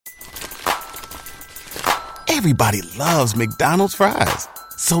Everybody loves McDonald's fries.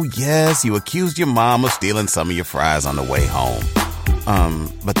 So yes, you accused your mom of stealing some of your fries on the way home.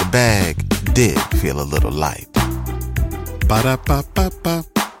 But the bag did feel a little light. Ba-da-ba-ba-ba.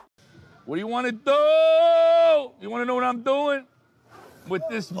 What do you want to do? You want to know what I'm doing? With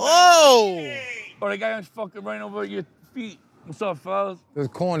this... Oh! Or the guy who's fucking right over your feet. What's up, fellas? It's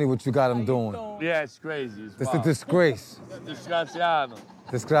corny what you got him doing. Yeah, it's crazy. It's a disgrace. Disgraziano.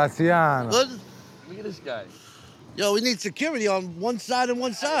 Disgraziano. Good? Look at this guy. Yo, we need security on one side and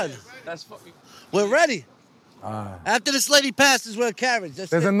one side. That's fucking... We're ready. After this lady passes, we're a carriage. That's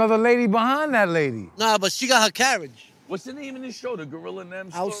There's it. another lady behind that lady. Nah, but she got her carriage. What's the name of this show? The Gorilla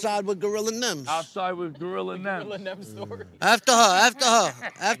Nem story? Outside with Gorilla Nems. Outside with Gorilla Nem. Gorilla Nem story. After her.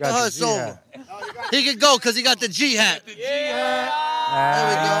 After her, it's over. He can go because he got the G hat. The There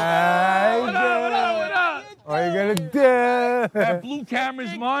we go. What up? What you gonna do? That blue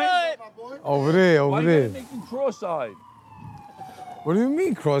camera's mine? Over there, Why over you there. gotta make me cross-eyed? What do you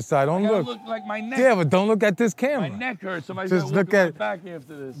mean cross-eyed? Don't I gotta look. look like my neck. Yeah, but don't look at this My camera. neck hurts. Somebody's Just gonna look look at at- my back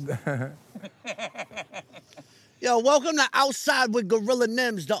after this. Yo, welcome to Outside with Gorilla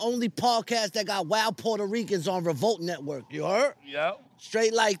Nems, the only podcast that got wild Puerto Ricans on Revolt Network. You heard? Yep.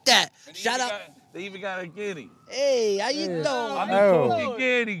 Straight like that. Shout out. They even got a guinea. Hey, how you doing? I'm the Oh. fucking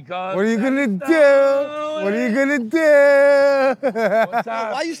guinea, cuz. What are you gonna do? What are you gonna do? One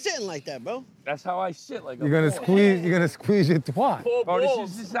time- Why you sitting like that, bro? That's how I sit, like a You're gonna boy. squeeze. You're gonna squeeze your twat. Bro,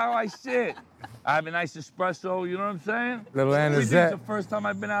 this is how I sit. I have a nice espresso, you know what I'm saying? Little Everything's anisette. the first time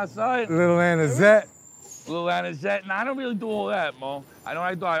I've been outside. Little anisette. Little anisette. And I don't really do all that, Mo. I know what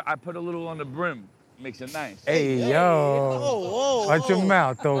I do. I put a little on the brim. Makes it nice. Hey, yo. Oh, Watch your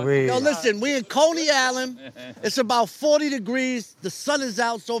mouth over here. Yo, listen, we in Coney Island. It's about 40 degrees. The sun is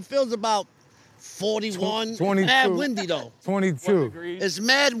out, so it feels about 41. 22. Mad windy, though. 22. It's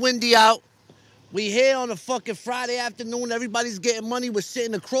mad windy out. We here on a fucking Friday afternoon. Everybody's getting money. We're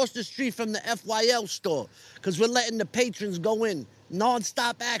sitting across the street from the FYL store because we're letting the patrons go in.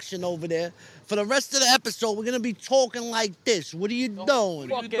 Non-stop action over there. For the rest of the episode, we're going to be talking like this. What are you doing?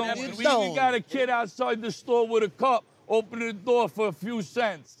 We even got a kid outside the store with a cup, opening the door for a few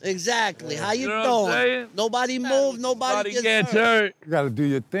cents. Exactly. How you You know what I'm doing? saying? Nobody move. Nobody gets hurt. hurt. You gotta do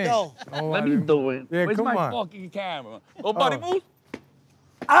your thing. Yo. Let me do it. Yeah, Where's come my on. fucking camera? Nobody Oh. move.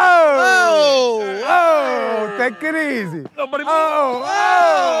 Oh! Oh! Take it easy. Nobody move.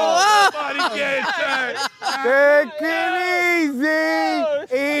 Oh! Nobody gets hurt. Take it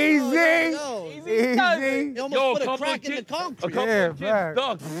easy. Easy. Easy. You almost Yo, put a couple crack in the A concrete. couple Yeah, of kids fact.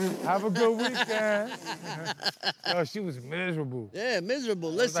 ducked. Have a good weekend. Yo, she was miserable. Yeah,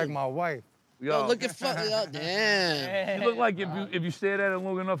 miserable. She was like Listen. my wife. Yo, look at damn. You look like if you stared at it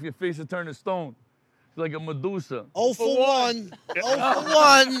long enough, your face would turn to stone. It's like a Medusa. 0 for 1. 0 for 1.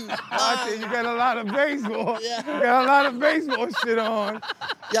 I think you got a lot of baseball. Yeah. You got a lot of baseball shit on.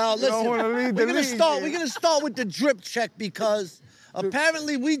 Yo, You don't wanna listen. lead the league, We're man. gonna start with the drip check because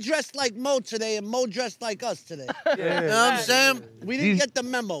apparently we dressed like Mo today and Mo dressed like us today. You know what I'm saying? We didn't get the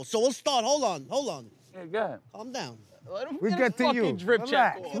memo. So we'll start. Hold on. Yeah, go ahead. Calm down. We get to you. Drip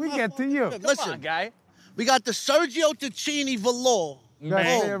check. Relax. We get to you. Listen, guy. we got the Sergio Tacchini velour. You gotta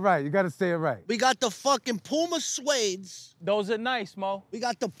Boom. say it right. You gotta say it right. We got the fucking Puma suedes. Those are nice, Mo. We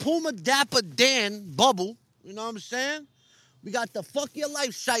got the Puma Dapper Dan bubble. You know what I'm saying? We got the Fuck Your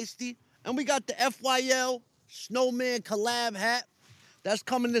Life Shiesty. And we got the FYL Snowman collab hat. That's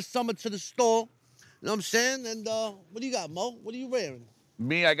coming this summer to the store. You know what I'm saying? And what do you got, Mo? What are you wearing?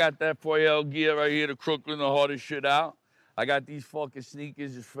 Me, I got that 4L gear right here, the Crooklyn, the hardest shit out. I got these fucking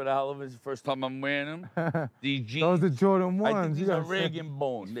sneakers just for the hell of it. It's the first time I'm wearing them. These jeans. Those are Jordan I 1s. think these You are gotta say- rag and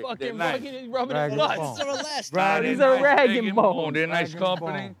bone. They're Fucking nice. rubbing Rag his and nuts. bone. These are elastic. Rag These and are bone. rag and bone. They're nice Rag and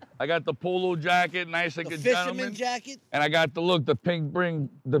company. bone. I got the polo jacket, nice like The a fisherman gentleman. jacket. And I got the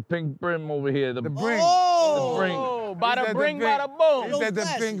pink brim over here. The bring. Oh! The bring. Oh, He bada said bring, the bring. bada boom. He said the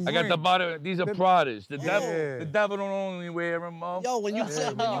Those pink I got the bring. bottom. These are Pradas. The Yeah. devil don't only wear them, Mo. Yo, when you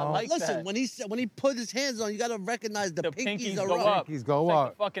said, when you, I like listen, that. when he put his hands on, you gotta recognize the, The pinkies pinkies are go up. up. Pinkies go It's like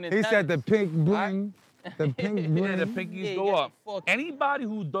up. the fucking He said the pink bring. The pink bring. Yeah, the pinkies Yeah, go you up. gotta fuck- Anybody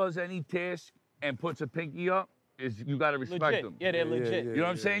who does any task and puts a pinky up you gotta respect Legit. them. Yeah, they're Yeah, legit. yeah, You know what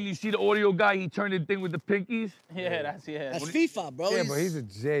I'm saying? You see the audio guy, he turned the thing with the pinkies. That's That's FIFA, bro. Yeah, but he's a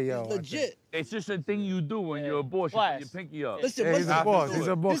J, yo. he's legit. It's just a thing you do when Yeah. you're a boss. You Class. put your pinky up. Listen, Yeah, he's listen. a boss. do He's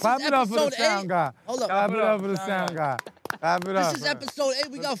it. a boss. This Clap is it up for the episode sound 8. guy. Hold up. Clap it it up up for the for the sound guy. Clap it up. This is episode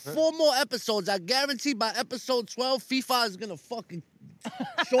 8. We got 4 more episodes. I guarantee by episode 12, FIFA is gonna fucking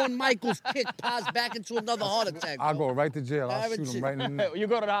Shawn Michaels kick paused back into another heart attack. I'll bro. go right to jail. I'll shoot him right in the neck. You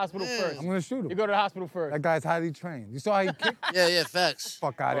go to the hospital first. I'm gonna shoot him. You go to the hospital first. That guy's highly trained. You saw how he kicked? Yeah, facts.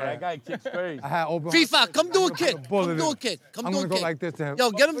 Fuck out Oh, of that here. guy kicks crazy. I had open. FIFA, come do a kick. I'm gonna put a bullet Come do in a him. kick. Come I'm do a gonna go kick. like this to him.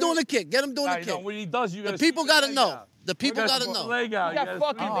 Yo, get him doing a kick. Get him doing Nah, a no, kick. when he does, you gotta The people sweep his gotta leg know. out. The people You gotta sweep the know. leg out. He got You gotta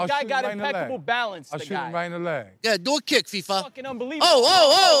fucking, sweep I'll the guy shoot got him right in the impeccable leg. balance, I'll the shoot him guy. right in the leg. Yeah, do a kick, FIFA. Fucking unbelievable.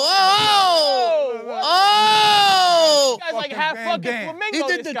 Oh! This guy's like Fucking half Van fucking Damme. flamingo, He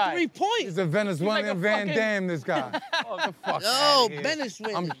did this the guy. 3-point. He's a Venezuelan He's like a Van fucking- Damme, this guy. Oh, the fuck Yo, outta here.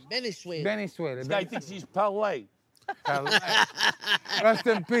 Venezuela. Venezuela. Benny Sweater. This guy thinks he's Pele. Rest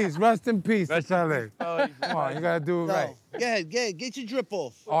in peace. Rest in peace. Rest Rest in in peace, Pele. Come on, you gotta do it Yo, right. get your drip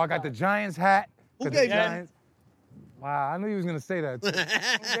off. Oh, I got the Giants hat. Who 'Cause gave the you that? Giants. Wow, I knew he was gonna say that. Too.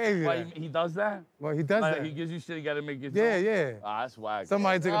 Who gave you Why, that? he does that? Well, he does Like, that. he gives you shit, you gotta make it. Yeah, yeah. Ah, that's whack.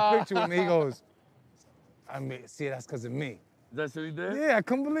 Somebody took a picture with me. He goes, I mean, see, that's because of me. That's what he did? Yeah, I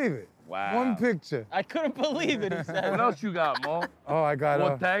couldn't believe it. Wow. One picture. I couldn't believe it, he What said. else you got, Mo? Oh, I got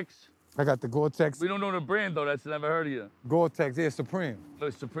Vortex? I got the Gore-Tex. We don't know the brand, though. That's never heard of you. Gore-Tex, yeah, Supreme.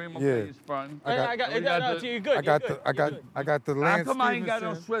 Look, Supreme, Yeah. okay, he's fronting. I got, we got no, the- you're good. I got you're the good, I you're got good. I got the How Lance come I ain't got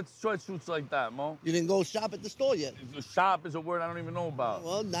no Stevenson. sweatsuits like that, Mo? You didn't go shop at the store yet. The shop is a word I don't even know about.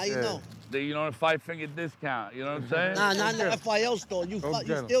 Well, now you Yeah. know. You know, the 5-finger discount. You know what I'm saying? Nah, not in the FYL store. You Go you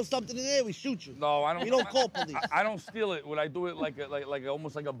get 'em. steal something in there, we shoot you. No, I don't. We don't call police. I don't steal it. When I do it like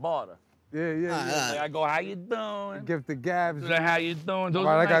almost like a barter. Yeah, yeah, yeah. Like I go, how you doing? Give the Gabs. Do that, how you doing? Those All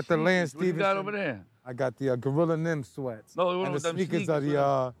are right, I nice got the Lance sneakers. What you got Stevenson. over there? I got the Gorilla Nim sweats. No, and the them sneakers are sneakers,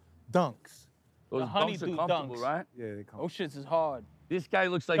 the Dunks. Those The dunks honeydew are comfortable, dunks. right? Yeah, they come. Those shits is hard. This guy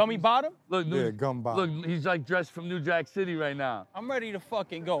looks like Gummy he's- bottom? Look, Yeah, dude, gum bottom. Look, he's like dressed from New Jack City right now. I'm ready to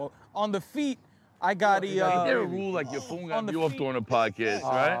fucking go. On the feet, I got the. Is there a rule like your phone got on to the be off feet. during a podcast,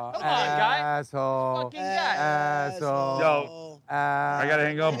 right? Come on, guy. Asshole. Fucking guy. Asshole. Yo, I gotta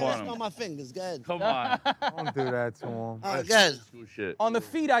hang up You gotta on smell him. my fingers. Go ahead. Come on. Don't do that to him. All right, go ahead. Cool shit. On the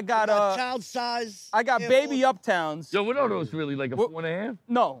feet, I got Child size. I got Air baby Force. uptowns. Yo, what are those really? Like a 4.5?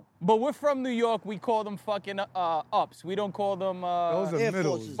 No, but we're from New York. We call them fucking ups. We don't call them Those are Air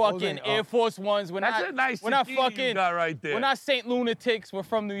middles. Forces. Those fucking ain't Air up. Force Ones. We're That's not, a nice we're not zucchini you fucking. got right there. We're not Saint Lunatics. We're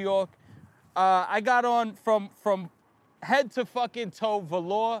from New York. I got on from head to fucking toe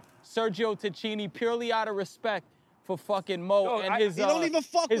velour Sergio Ticini purely out of respect for fucking Mo Yo, and I- his He don't even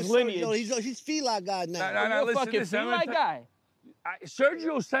fuck his with lineage. Sergio. He's Fila guy now. Nah, You're a listen, fucking listen, I'm Fila gonna guy.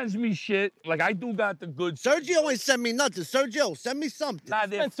 Sergio sends me shit. Like I do got the good. Sergio ain't send me nothing. Sergio, send me something. Nah,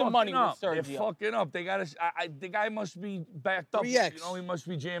 they're Spend some fucking money with up. They're Sergio. fucking up. They got the guy must be backed up. 3X. You know, he must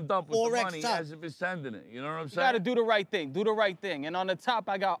be jammed up with the 4X money. He top. hasn't been sending it. You know what I'm You saying? gotta do the right thing. Do the right thing. And on the top,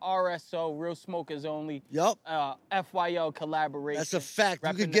 I got RSO, Real Smokers Only. Yup. FYL collaboration. That's a fact. You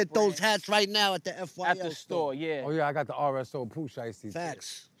Repping could the get those brand hats right now at the FYL at the store. Yeah. Oh yeah, I got the RSO Pooh Shiesty.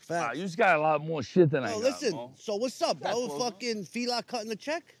 Facts. Nah, Facts. you just got a lot more shit than I Yo, got. listen. Mo. So what's up, bro? bro. Fucking Fila cutting the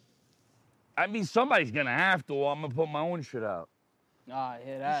check? I mean, somebody's gonna have to, or I'm gonna put my own shit out. Ah, I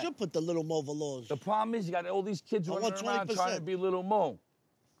hear You that. should put the little Mo Velours. The problem is, you got all these kids I running want around trying to 20%. be Little Mo,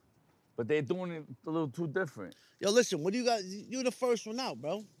 but they're doing it a little too different. Yo, listen. What do you got? You're the first one out,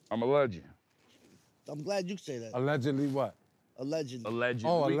 bro. I'm a legend. I'm glad you say that. Allegedly what? Allegedly. A legend.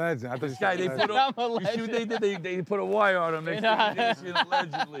 Oh, a We- legend. I thought This you guy, said they legend. put a, I'm a you see what they legend. did? They put a wire on him. Next thing you see,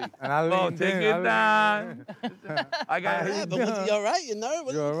 allegedly. And I Oh, leaned take in, it I down. I got Yeah, it. but you all right? You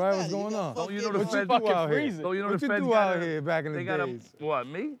nervous? You all right? What's going on? Oh, you know the What you Fed- do fucking out here? freezing. So you know What the you feds do got out here back in the they got days? what,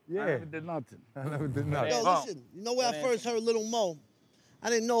 me? Yeah. I never did nothing. I never did nothing. Yo, Oh. listen. You know where I That first heard Little Mo? I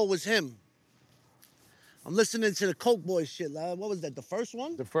didn't know it was him. I'm listening to the Coke Boys shit. Like, what was that? The first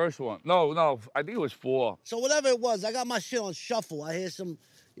one? The first one. No, I think it was 4. So whatever it was, I got my shit on shuffle. I hear some,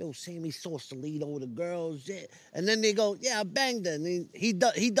 yo, Sammy Sausalito with the girls, yeah. And then they go, yeah, I banged her. And he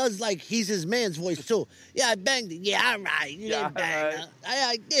does like he's his man's voice too. Yeah, I banged her. Yeah, all right. You Yeah, didn't bang all her.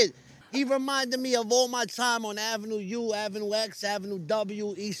 I did. He reminded me of all my time on Avenue U, Avenue X, Avenue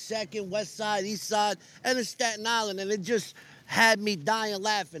W, East 2nd, West Side, East Side, and in Staten Island. And it just had me dying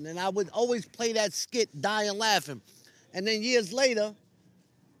laughing. And I would always play that skit, dying laughing. And then years later,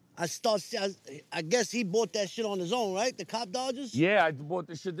 I guess he bought that shit on his own, right? The Cop Dodgers? Yeah, I bought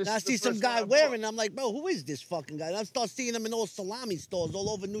this shit. This And I is the see some first guy one I wearing it. I'm like, bro, who is this fucking guy? And I start seeing him in all salami stores all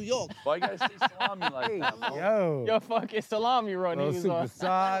over New York. bought. Why you gotta say salami like that, bro? Yo. Your fucking salami run. Little He was super on.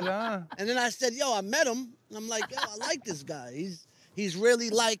 side, huh? And then I said, yo, I met him. And I'm like, yo, I like this guy. He's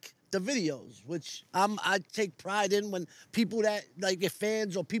really like the videos, which I take pride in when people that, like your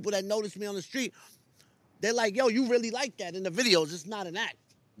fans or people that notice me on the street, they're like, yo, you really like that in the videos. It's not an act.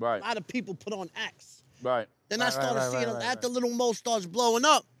 Right, A lot of people put on acts. right. Then I Right, started right, seeing right, right, after Little Mo starts blowing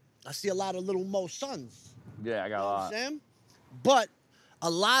up, I see a lot of Little Mo sons. Yeah, I got You know a what lot. I'm saying? But a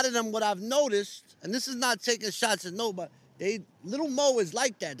lot of them, what I've noticed, and this is not taking shots at nobody, Little Mo is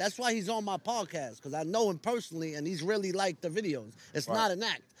like that. That's why he's on my podcast, because I know him personally, and he's really like the videos. It's not an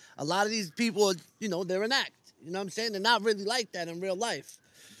act. A lot of these people, they're an act. You know what I'm saying? They're not really like that in real life.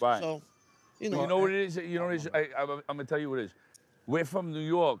 Right. So, You know what it is? I'm going to tell you what it is. We're from New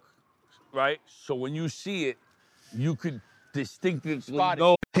York, right? So when you see it, you could distinctly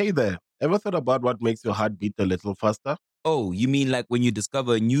know. Hey there, ever thought about what makes your heart beat a little faster? Oh, you mean like when you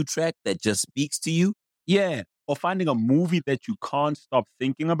discover a new track that just speaks to you? Yeah, or finding a movie that you can't stop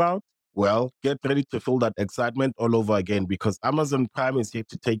thinking about? Well, get ready to feel that excitement all over again, because Amazon Prime is here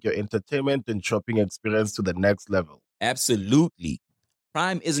to take your entertainment and shopping experience to the next level. Absolutely.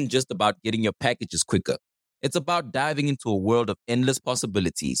 Prime isn't just about getting your packages quicker. It's about diving into a world of endless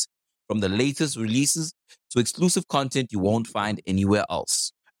possibilities, from the latest releases to exclusive content you won't find anywhere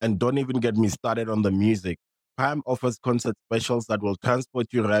else. And don't even get me started on the music. Prime offers concert specials that will transport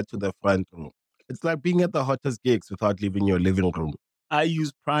you right to the front row. It's like being at the hottest gigs without leaving your living room. I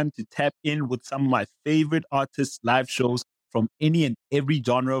use Prime to tap in with some of my favorite artists' live shows from any and every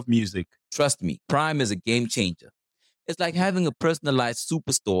genre of music. Trust me, Prime is a game changer. It's like having a personalized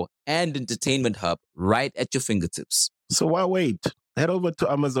superstore and entertainment hub right at your fingertips. So why wait? Head over to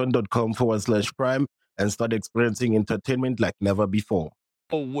amazon.com/Prime and start experiencing entertainment like never before.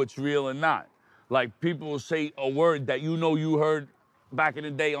 What's real and not. Like, people will say a word that you heard back in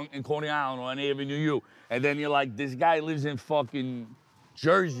the day in Coney Island or on Avenue U, and then you're like, this guy lives in fucking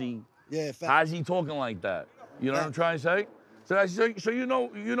Jersey. Yeah, fact. How's he talking like that? You know what I'm trying to say? So you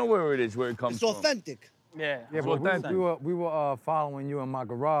know where it is, where it comes It's from. authentic. Yeah. Yeah, but we were following you in my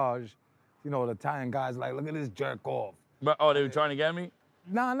garage. The Italian guys like, look at this jerk off. But, they were trying to get me?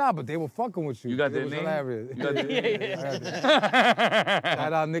 Nah, but they were fucking with you. You got It their was name? hilarious. You got their name? Yeah.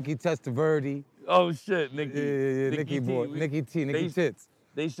 Shout out Nikki Testaverde. Oh, shit, Nicky. Yeah, Nikki boy. Nikki Tits.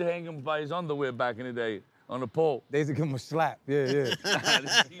 They used to hang him by his underwear back in the day on the pole. They used to give him a slap. Yeah. They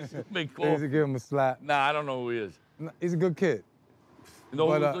used to make They used to give him a slap. Nah, I don't know who he is. He's a good kid. You know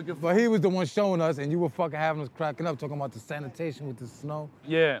who he was looking for? But he was the one showing us, and you were fucking having us cracking up, talking about the sanitation with the snow.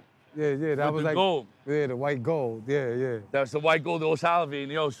 Yeah. Yeah, that With was the like gold. Yeah, the white gold. Yeah. That's the white gold, all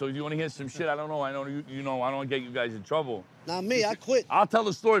salivating. Yo, so you want to hear some shit? I don't know. I know you know. I don't get you guys in trouble. Not me, I quit. I'll tell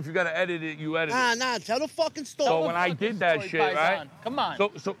the story. If you got to edit it, you edit it. Nah, tell the fucking story. So when I did that shit, right? Come on.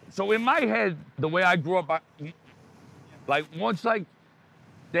 So in my head, the way I grew up, once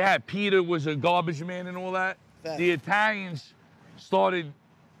they had Peter was a garbage man and all that. Fact. The Italians started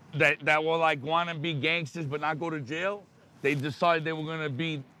that were like want to be gangsters but not go to jail. They decided they were gonna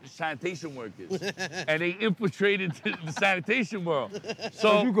be sanitation workers, and they infiltrated the sanitation world.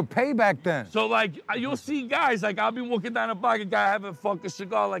 So you could pay back then. So you'll see guys I'll be walking down the block, a guy having a fucking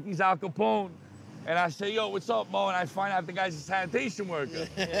cigar like he's Al Capone, and I say, yo, what's up, Mo? And I find out the guy's a sanitation worker.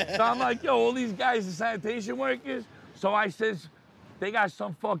 So I'm like, yo, all these guys are sanitation workers. So I says, they got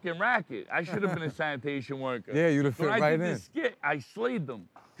some fucking racket. I should have been a sanitation worker. Yeah, you'd have fit right in. When I did this skit, I slayed them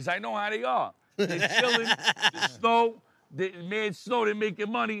because I know how they are. They're chilling, the snow. Mad snow, they're making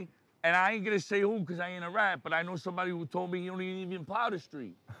money, and I ain't gonna say who because I ain't a rat, but I know somebody who told me he don't even plow the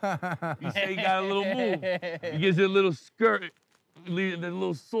street. He said he got a little move. He gives it a little skirt, leaving a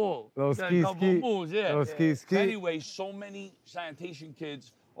little salt. Little Got a couple moves, yeah. Little ski. Anyway, so many sanitation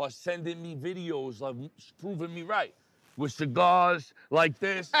kids are sending me videos of proving me right. With cigars like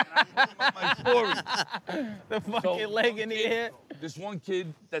this, and I told them about my story. The fucking leg in the air. This one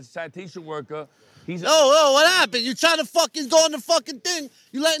kid that's a sanitation worker, he's Yo, what happened? You trying to fucking go on the fucking thing?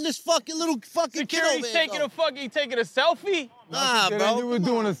 You letting this fucking little fucking kid over Security taking a selfie? Nah, bro. You were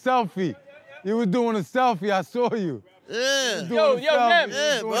doing a selfie. I saw you. Yeah. Yo, Nem.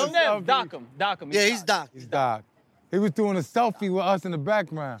 Yeah, bro. Nem, dock him. Yeah, he's docked. He's docked. He was doing a selfie with us in the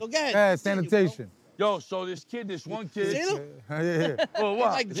background. So go ahead. Yeah, Continue, sanitation. Yo, so this one kid. See him? Yeah. Oh,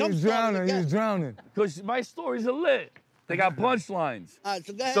 what? Like He jump was starting drowning. again. Because my stories are lit. They got punchlines. All right,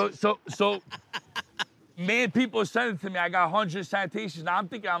 so go ahead. So, man, people are sending to me. I got 100 sanitations. Now I'm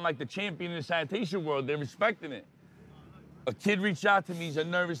thinking I'm like the champion in the sanitation world. They're respecting it. A kid reached out to me. He's a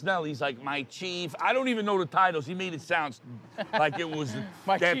nervous Nelly. He's like, my chief. I don't even know the titles. He made it sound like it was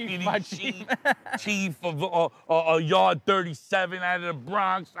My deputy chief. chief of a yard 37 out of the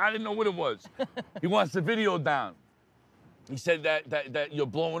Bronx. I didn't know what it was. He wants the video down. He said that you're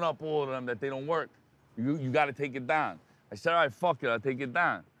blowing up all of them, that they don't work. You got to take it down. I said, all right, fuck it. I'll take it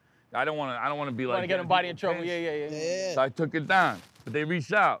down. I don't want to be like. Want to get nobody in trouble? Yeah. So I took it down, but they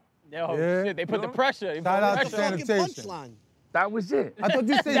reached out. Yo, Yeah. shit, they put the pressure. Shout out to What's the fucking sanitation. punchline? That was it. I thought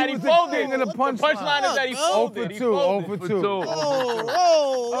you said That he he was folded. the king of the The punchline. punchline is that he Oh, folded. for He two, folded. for two. Oh,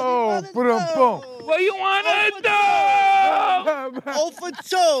 Oh, put him boom. What you want to do? 0 for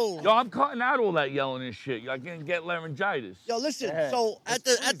 2. Yo, I'm cutting out all that yelling and shit. I can't get laryngitis. Yo, listen. So at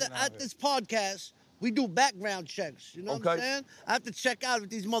this podcast, we do background checks. You know what I'm saying? I have to check out if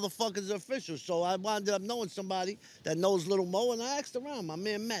these motherfuckers are official. So I wound up knowing somebody that knows Little Mo, and I asked around. My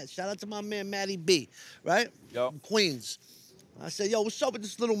man Matt. Shout out to my man Matty B. Right? Yo. Queens. I said, yo, what's up with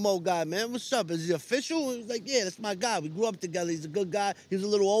this Little Mo guy, man? What's up? Is he official? He was like, yeah, that's my guy. We grew up together. He's a good guy. He was a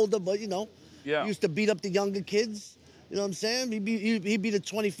little older, but you know, he used to beat up the younger kids. You know what I'm saying? He'd be the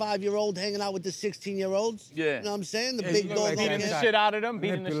 25-year-old hanging out with the 16-year-olds. Yeah. You know what I'm saying? The big dog. Beating the shit out of them.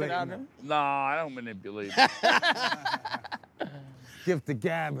 Beating the shit out of them. Nah, I don't manipulate. Gift of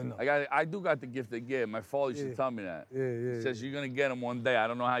gab and I do got the gift of gab. My father used to tell me that. Yeah. He says you're gonna get him one day. I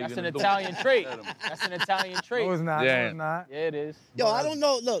don't know how you're gonna do it. That's an Italian trait. That's an Italian trait. No, it's not. Yeah. No, it's not. Yeah, it is. Yo, I don't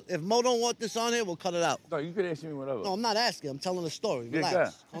know. Look, if Mo don't want this on here, we'll cut it out. No, you could ask me whatever. No, I'm not asking. I'm telling a story. Yeah,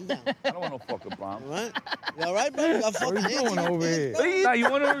 Relax. Calm down. I don't want no fucking problem. All right? You all right, bro? You got fucking What you doing over here? Nah, you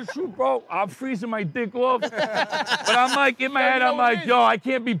want to know the truth, bro? I'm freezing my dick off. But I'm like, in my head, I'm like, yo, I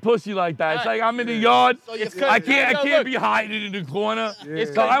can't be pussy like that. It's like I'm in the yard. I can't be hiding in the corner.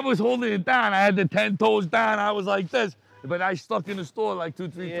 So I was holding it down. I had the 10 toes down. I was like this. But I stuck in the store like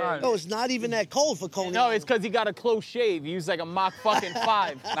 2-3 times. No, it's not even that cold for Coney. No, it's because he got a close shave. He was like a Mach fucking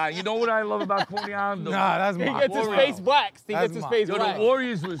 5. Nah, you know what I love about Coney Island? Nah, that's He my gets his face waxed. He gets his face Yo, waxed. the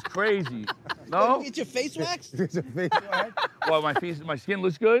Warriors was crazy. You No? get your face waxed? It's a face wax. Well, my skin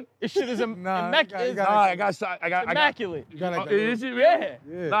looks good? This shit is immaculate. Nah, I got Immaculate. Is it really?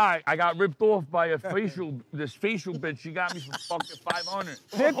 Yeah. Nah, I got ripped off by this facial bitch. She got me for fucking 500.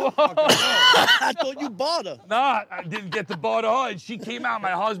 I thought you bought her. Nah, I didn't get to barter her. And she came out,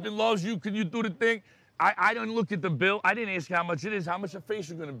 my husband loves you. Can you do the thing? I didn't look at the bill. I didn't ask how much it is. How much a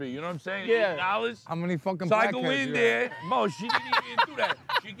facial gonna be? You know what I'm saying? Yeah. $8. How many fucking So I go blackheads in you there. have? Mo, she didn't even do that.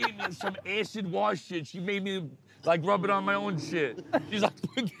 She gave me some acid wash shit. She made me like rub it on my own shit. She's like,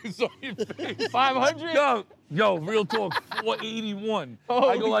 put this on your face. 500? Yo, real talk, 481.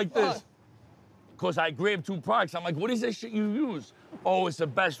 I go like this. Cause I grabbed 2 products. I'm like, what is that shit you use? Oh, it's the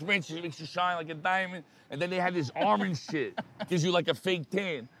best rinse. It makes you shine like a diamond. And then they had this orange shit. Gives you like a fake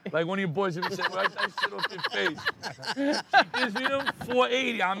tan. Like one of your boys would say, well, that shit off your face. She gives me them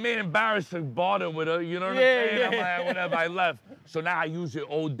 480. I'm made embarrassed to barter with her. You know what I'm saying? I'm like, whatever, I left. So now I use it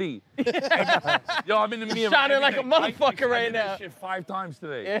OD. Yo, I'm in the mirror. Shining like a motherfucker right I did now. that shit 5 times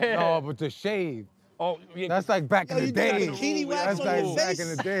today. Yeah. No, but to shave. Oh, yeah. That's like back in the you got days. bikini wax That's on like your back face?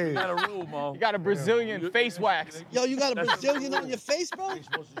 in the days. You got a rule, Mo. You got a Brazilian face wax. Yo, you got a Brazilian on your face, bro? You're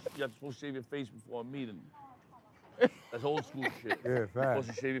supposed to shave your face before a meeting. That's old school shit. Yeah, You're fact. supposed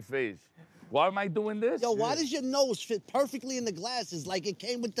to shave your face. Why am I doing this? Yo, why does your nose fit perfectly in the glasses like it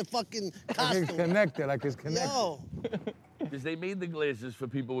came with the fucking Like it's costume? connected, like it's connected. Yo, Because they made the glasses for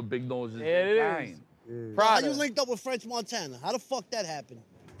people with big noses. Yeah, it They're is. dying. how Prada. you linked up with French Montana? How the fuck that happened?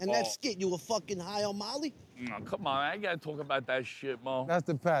 And that Oh. skit, you were fucking high on Molly? No, come on, I ain't gotta talk about that shit, Mo. That's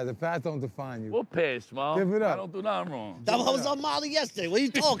the past. The past don't define you. We'll pass, Mo. Give it up. I don't do nothing wrong. That was on Molly yesterday. What are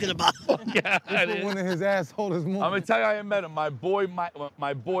you talking about? Yeah, Put one of his assholes I'm gonna tell you how I met him. My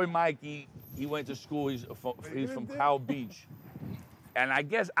boy Mikey, he went to school. He's from Cow Beach, and I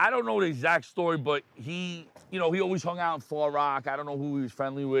guess I don't know the exact story, but he always hung out in Far Rock. I don't know who he was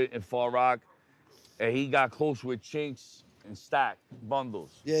friendly with in Far Rock, and he got close with Chinks and Stack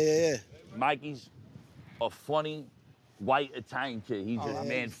Bundles. Yeah. Mikey's a funny white Italian kid. He's just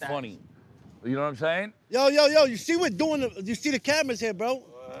man funny. You know what I'm saying? Yo, you see what doing? You see the cameras here, bro?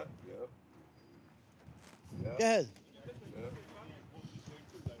 Go ahead.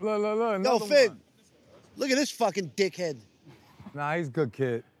 Look. Yo, another Fig, one. look at this fucking dickhead. Nah, he's a good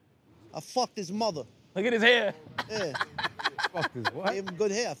kid. I fucked his mother. Look at his hair. Yeah, Fuck this. What? gave him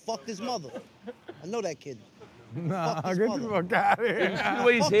good hair. I fucked his mother. I know that kid. Nah, fuck his get the mother. fuck out of You here. see the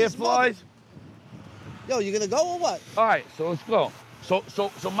way his Fuck hair his mother. flies? Yo, you gonna go or what? All right, so let's go.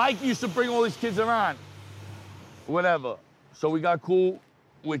 So Mike used to bring all these kids around, whatever. So we got cool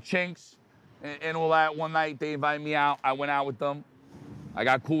with Chinks and all that. One night they invited me out. I went out with them. I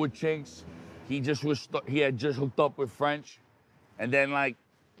got cool with Chinks. He had just hooked up with French, and then like,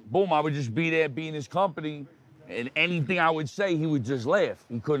 boom, I would just be there, be in his company, and anything I would say, he would just laugh.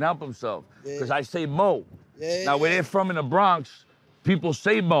 He couldn't help himself because I say Mo. Yeah, Now where they're from in the Bronx, people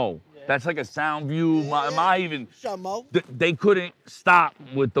say Mo. That's like a sound view. My even. Shut Mo. They couldn't stop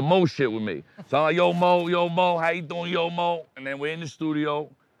with the Mo shit with me. So I'm like, yo, Mo, how you doing, yo, Mo? And then we're in the studio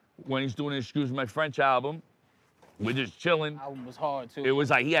when he's doing Excuse My French album. We're just chilling. Album was hard too. It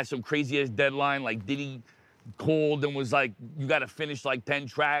was like he had some crazy ass deadline. Like Diddy called and was like, you gotta finish like 10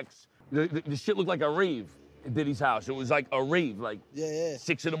 tracks. The shit looked like a rave at Diddy's house. It was like a rave, like Yeah.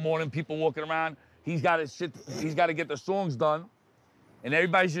 6 in the morning, people walking around. He's gotta get the songs done. And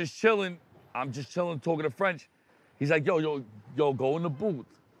everybody's just chilling. I'm just chilling, talking to French. He's like, yo, go in the booth.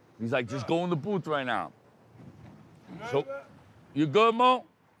 He's like, just go in the booth right now. So, you good, Mo?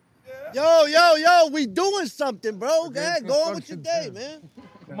 Yo, we doing something, bro. Go ahead, go on with your day, man.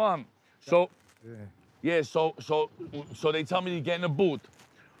 Come on. So, so they tell me to get in the booth.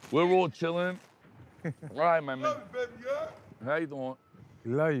 We're all chilling. All right, my man. How you doing?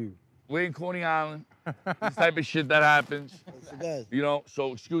 Love you. We're in Coney Island. This type of shit that happens. Good. You know,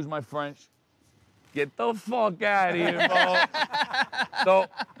 so excuse my French. Get the fuck out of here, bro. So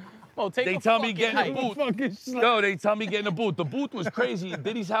they tell me get in the booth. Yo, they tell me get in the booth. The booth was crazy.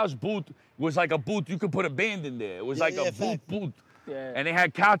 Diddy's house booth was like a booth. You could put a band in there. It was like a booth. Yeah. And they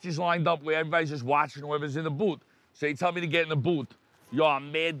had couches lined up where everybody's just watching whoever's in the booth. So they tell me to get in the booth. Yo,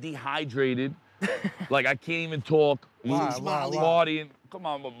 I'm mad dehydrated. Like, I can't even talk. Partying. Come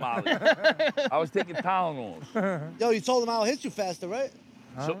on, Molly. I was taking Tylenols. Yo, you told him I'll hit you faster, right?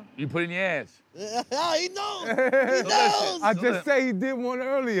 So you put it in your ass. Oh, he knows. He knows. I just say he did one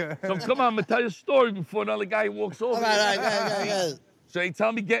earlier. So come on, I'm gonna tell you a story before another guy walks over. All right. So they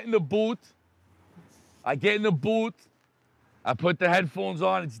tell me get in the booth. I get in the booth. I put the headphones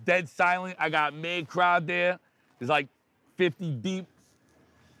on. It's dead silent. I got a mad crowd there. There's like 50 deep.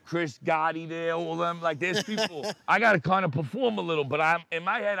 Chris Gotti there, all them. Like, there's people. I got to kind of perform a little, but I'm in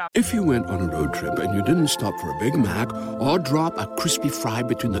my head. If you went on a road trip and you didn't stop for a Big Mac or drop a crispy fry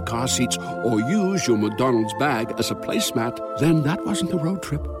between the car seats or use your McDonald's bag as a placemat, then that wasn't a road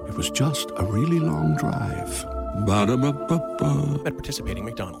trip. It was just a really long drive. Ba-da-ba-ba-ba. At participating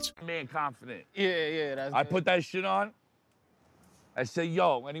McDonald's. Man, confident. Yeah, that's I good. put that shit on. I said,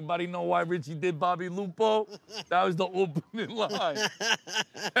 yo, anybody know why Richie did Bobby Lupo? That was the opening line.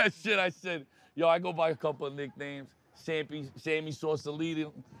 That shit, I said, yo, I go by a couple of nicknames. Sammy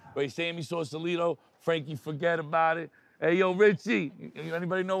Sausalito. Wait, Sammy Sausalito. Frankie, forget about it. Hey, yo, Richie.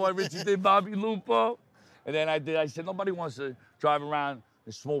 Anybody know why Richie did Bobby Lupo? And then I said, nobody wants to drive around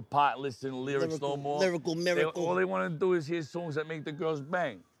and smoke pot, listen to lyrics no more. Lyrical miracle. All they want to do is hear songs that make the girls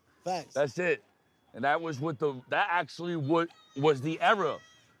bang. Facts. That's it. And that was that actually what was the era.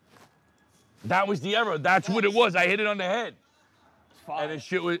 That was the era. That's what it was. I hit it on the head. And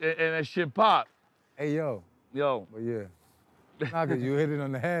that shit popped. Hey, yo. Yo. But yeah. Nah, cause you hit it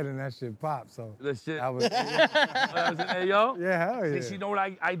on the head and that shit popped, so. The shit. That was, Hey, yo? Yeah, hell yeah. See, you know what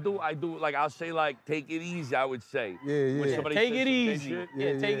I do? I do, like, I'll say, like, take it easy, I would say. Yeah. When somebody Take says it some easy. shit,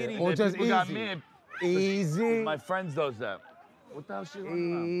 Yeah, take it easy. Or just people got easy. mad. Easy. My friends does that. What the hell she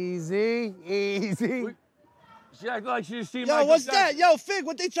talking Easy. about? She act like she just seen Yo, Michael what's Jackson. that? Yo, Fig,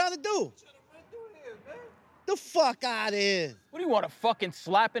 what they trying to do? The fuck out of here. What do you want, a fucking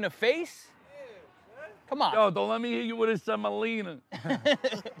slap in the face? Come on. Yo, don't let me hit you with a semolina.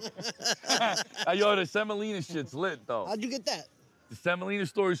 Yo, the semolina shit's lit, though. How'd you get that? The semolina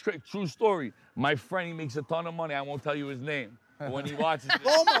story is true story. My friend, he makes a ton of money. I won't tell you his name. But when he watches it,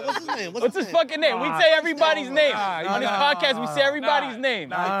 What's his name? What's his fucking name? We say everybody's name. On this podcast, we say everybody's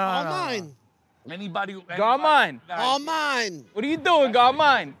name. All mine. Anybody. Carmine. Carmine. What are you doing,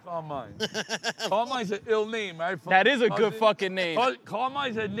 Carmine? Carmine. Carmine's an ill name, right? That is a good fucking name.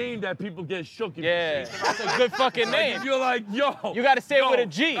 Carmine's a name that people get shook if Yeah, you say it. that's a good fucking name. You're like, yo. You gotta say it with a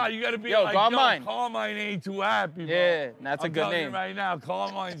G. Nah, you gotta be Yo, like, Carmine. yo, Carmine ain't too happy, bro. Yeah, that's a I'm good telling name. you right now,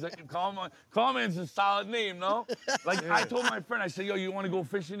 Carmine's a solid name, no? Like, I told my friend, I said, yo, you want to go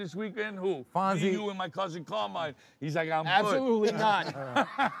fishing this weekend? Who? Fonzie. Me, you, and my cousin Carmine. He's like, I'm Absolutely not.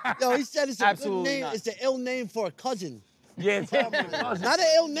 Yo, he said it's a good Absolutely name. not. It's an ill name for a cousin. good. Yeah, it's my cousin. Not an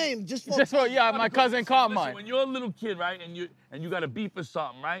ill name, just for Just for, yeah, my cousin Listen, Carmine. when you're a little kid, right, and you got a beef or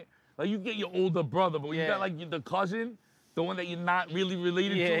something, right? Like, you get your older brother, but when you Yeah. got, like, the cousin, the one that you're not really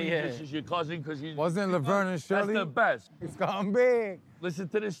related Yeah, to, yeah. this is your cousin because he's... Wasn't Laverne and Shirley? That's the best. It's gone big. Listen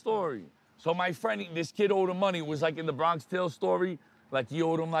to this story. So my friend, this kid owed him money. It was like in the Bronx Tale story. Like he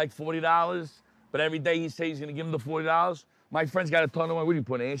owed him like $40, but every day he says he's gonna give him the $40. My friend's got a ton of money. What are you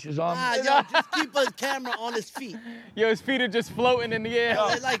putting, ashes on? yo, just keep a camera on his feet. Yo, his feet are just floating in the air.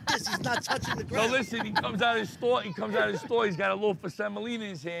 They're like this, he's not touching the So ground. listen, he comes out of his store. He's got a loaf of semolina in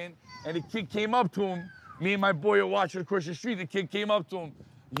his hand, and the kid came up to him. Me and my boy are watching across the street. The kid came up to him.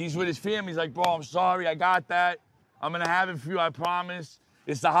 He's with his family. He's like, bro, I'm sorry. I got that. I'm gonna have it for you. I promise.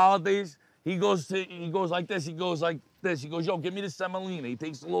 It's the holidays. He goes like this. He goes, yo, give me the semolina. He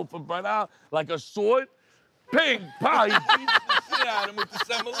takes the loaf of bread out like a sword. Ping, pow, he beats the shit out of him with the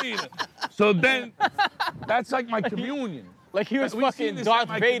semolina. So then, that's like my communion. Like he was We seen fucking this Darth at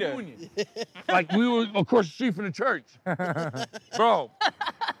my Vader. communion. Like we were across the street from the church. Bro,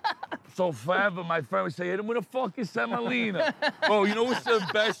 So forever, my friend would say, hit him with a fucking semolina. Bro, you know what's the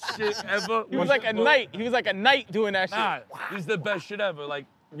best shit ever? He was like a knight. He was like a knight doing that shit. Nah, this is the best shit ever. Like,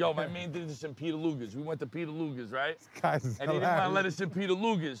 yo, my man did this in Peter Luger's. We went to Peter Luger's, right? Guys, And he didn't want to let us in Peter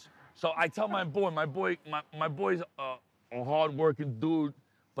Luger's. So I tell my boy's a hard-working dude,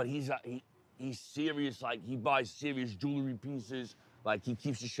 but he's serious. Like, he buys serious jewelry pieces. Like, he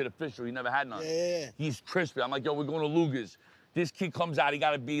keeps his shit official. He never had none. Yeah. He's crispy. I'm like, yo, we're going to Luger's. This kid comes out, he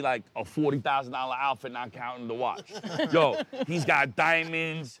gotta be like a $40,000 outfit, not counting the watch. Yo, he's got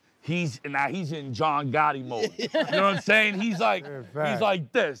diamonds. He's in John Gotti mode. You know what I'm saying? He's like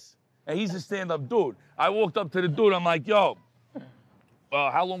this, and he's a stand-up dude. I walked up to the dude, I'm like, yo,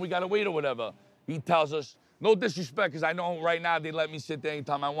 how long we gotta wait or whatever? He tells us, no disrespect, because I know right now they let me sit there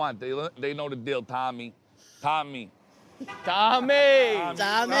anytime I want. They know the deal, Tommy. Tommy. So, nah,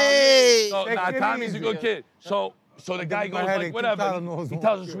 Tommy's a good kid. So the guy goes like, whatever. He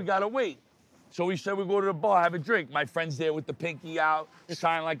tells us we gotta wait. So we said we go to the bar, have a drink. My friend's there with the pinky out,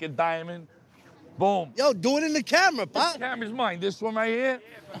 shine like a diamond. Boom. Yo, do it in the camera, Pop. The camera's mine. This one right here.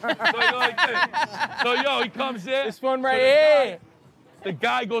 So you go like this. So yo, he comes in. This one right here. The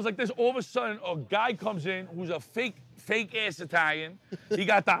guy goes like this. All of a sudden, a guy comes in who's a fake ass Italian. He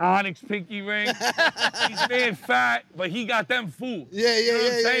got the Onyx pinky ring. He's mad fat, but he got them fooled. Yeah, You know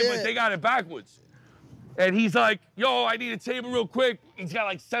what I'm saying? yeah. But they got it backwards. And he's like, yo, I need a table real quick. He's got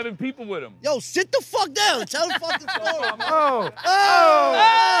like 7 people with him. Yo, sit the fuck down. Tell the fucking story.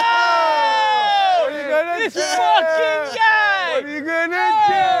 This fucking guy! What are you gonna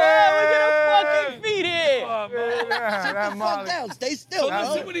do? Look at the fucking feet here! Oh, man. Sit the fuck down. Stay still, So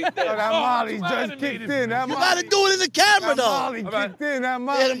listen bro. what he did. That Molly too just animated kicked for in. me. That You gotta do it in the camera, That though. Molly kicked in. That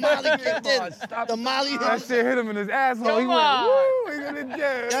Molly. Yeah, the Molly kicked in. Stop. The Molly. That shit hit him in his asshole. He Come went, on. woo, he gonna do.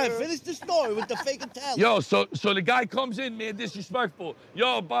 Yeah, finish the story with the fake Italian. Yo, so the guy comes in, man, disrespectful.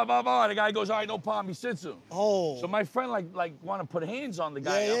 Yo, blah, blah, blah. The guy goes, all right, no problem. He sits him. Oh. So my friend like want to put hands on the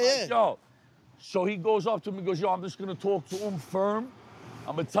guy. Yeah, I'm yeah, like, yo. So he goes up to him and goes, yo, I'm just gonna talk to him firm.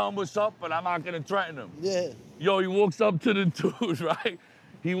 I'm gonna tell him what's up, but I'm not gonna threaten him. Yeah. Yo, he walks up to the dude, right?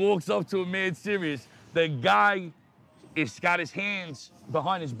 He walks up to him, man, serious. The guy is got his hands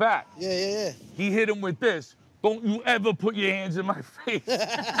behind his back. Yeah. He hit him with this. Don't you ever put your hands in my face.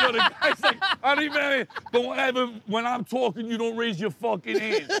 Yo, the guy's like, I don't even, don't ever, when I'm talking, you don't raise your fucking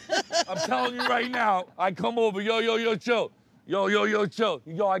hands. I'm telling you right now, I come over, yo, chill. Yo, chill.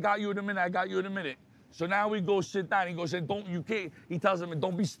 Yo, I got you in a minute. So now we go sit down. He goes, you can't. He tells him,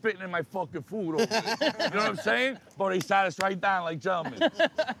 don't be spitting in my fucking food. Over here. You know what I'm saying? But they sat us right down like gentlemen.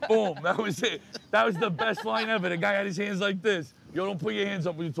 Boom, that was it. That was the best line ever. The guy had his hands like this. Yo, don't put your hands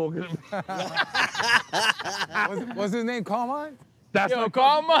up when you're talking to me. What's his name? Carmine? That's Yo, my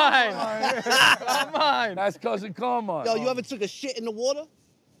Carmine! cousin. Carmine! That's cousin Carmine. Yo, you ever took a shit in the water?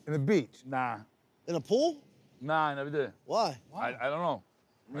 In the beach. Nah, In a pool? I never did. Why? I don't know.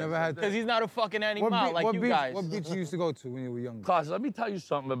 Never had. Because he's not a fucking animal like you guys. What beach you used to go to when you were younger? Cause let me tell you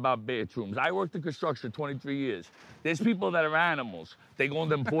something about bathrooms. I worked in construction 23 years. There's people that are animals. They go in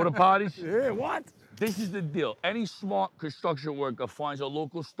them porta potties. Yeah, what? This is the deal. Any smart construction worker finds a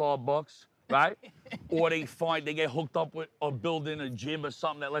local Starbucks, right? Or they get hooked up with a building, a gym or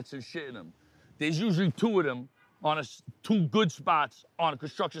something that lets them shit in them. There's usually 2 of them on 2 good spots on a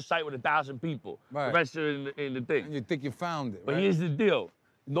construction site with 1,000 people. Right. The rest are in the thing. And you think you found it, But right? here's the deal.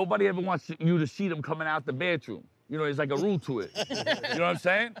 Nobody ever wants you to see them coming out the bathroom. You know, there's like a rule to it. You know what I'm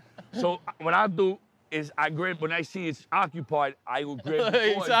saying? So what I do is when I see it's occupied, I will grab the door.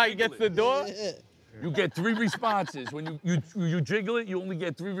 You saw how he gets the door? Yeah. You get 3 responses. When you jiggle it, you only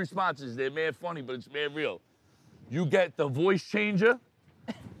get 3 responses. They're mad funny, but it's mad real. You get the voice changer.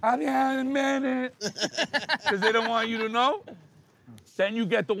 I've had a minute. Because they don't want you to know. Then you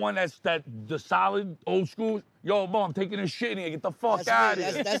get the one the solid old school. Yo, Mom, I'm taking a shit in here. Get the fuck out of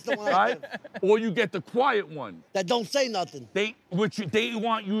here. That's the one. Right? Or you get the quiet one. That don't say nothing. They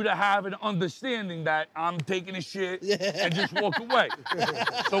want you to have an understanding that I'm taking a shit and just walk away.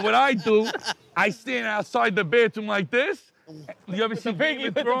 So what I do, I stand outside the bathroom like this. You ever see Game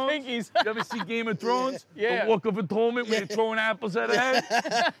of Thrones? You ever see Game of Thrones? Yeah. The Walk of Atonement where they're throwing apples at a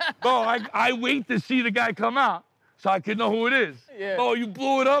head? Bro, I wait to see the guy come out so I can know who it is. Yeah. Oh, you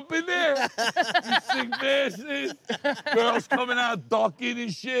blew it up in there? You sick bastard. Girls coming out ducking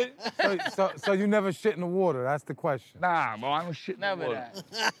and shit. So you never shit in the water? That's the question. Nah, bro, I don't shit in Never the water.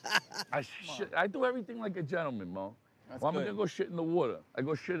 that. I do everything like a gentleman, Mo. Why am I gonna go shit in the water? I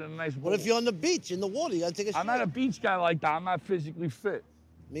go shit in a nice bowl. What if you're on the beach in the water? You gotta take a shit. I'm not a beach guy like that. I'm not physically fit.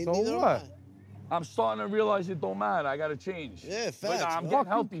 Me So neither am what? I'm starting to realize it don't matter. I gotta change. Yeah, facts, But I'm bro.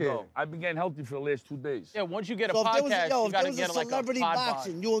 getting healthy Fuck you, though. kid. I've been getting healthy for the last 2 days. Yeah, once you get a So if there was, podcast, yo, you if there gotta was get a like a celebrity pod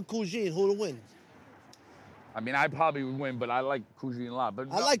boxing, you and Cousine, who would win? I mean, I probably would win, but I like Cousine a lot. But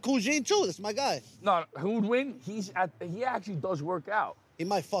I like Cousine too. That's my guy. No, who would win? He actually does work out. He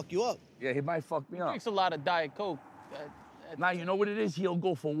might fuck you up. Yeah, he might fuck me up. Drinks a lot of Diet Coke. Now you know what it is. He'll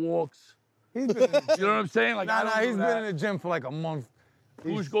go for walks. He's been in the You know what I'm saying? Like I don't do he's that. been in the gym for like a month.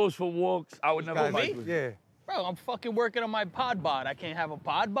 Who goes for walks? I would never Guys, fight with him. yeah. Bro, I'm fucking working on my pod bod. I can't have a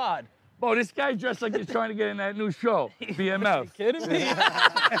pod bod. Bro, this guy dressed like he's trying to get in that new show, BMF. Kidding me?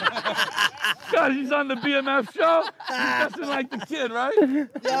 God, he's on the BMF show. He's dressing like the kid, right?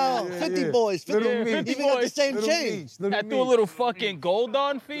 Yo, 50 boys, 50, Little even Meech. got the same Little chain. Meech, Little I threw a Meech. little fucking gold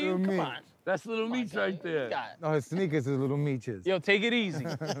on for you. Little Come Meech. on. That's Little Meech right there. God. No, his sneakers is Little Meech's. Yo, take it easy.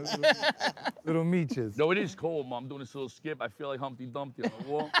 Little Meech's. No, it is cold, Mom. I'm doing this little skip. I feel like Humpty Dumpty on the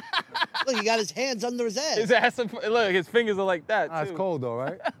wall. Look, he got his hands under his ass. His ass, look, his fingers are like that, Nah, it's too. cold though,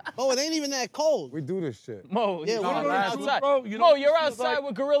 right? Oh, it ain't even that cold. We do this shit. Mo, Yeah, you're what are you outside. bro? You know Mo, what you're this feels outside like?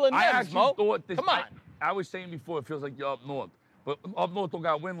 with Gorilla I Nebs, actually Mo. thought this. Come on. I was saying before, it feels like you're up north. But up north don't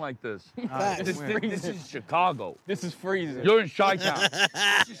got wind like this. Facts. This is Chicago. This is freezing. You're in Chi-Town.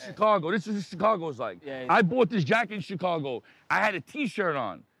 This is Chicago. This is what Chicago's like. Yeah, yeah. I bought this jacket in Chicago. I had a T-shirt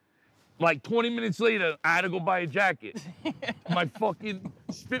on. Like 20 minutes later, I had to go buy a jacket. My fucking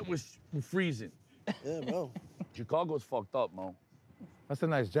spit was freezing. Yeah, bro. Chicago's fucked up, Mo. That's a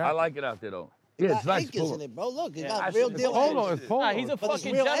nice jacket. I like it out there, though. Yeah, it's Got nice. acres Polo. in it, bro. Look, it Yeah, got I real said deal. Polo acres. is polo. Nah, he's a But it's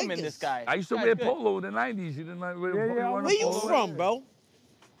fucking real gentleman, acres. this guy. I used to This wear guy's good. polo in the 90s. You didn't like wear Yeah, yeah, wearing Where you polo? from, bro?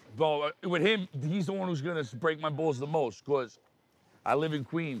 Bro, with him, he's the one who's gonna break my balls the most, because I live in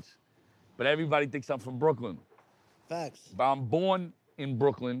Queens, but everybody thinks I'm from Brooklyn. Facts. But I'm born in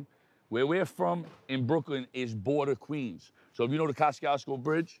Brooklyn. Where we're from in Brooklyn is border Queens. So if you know the Kosciuszko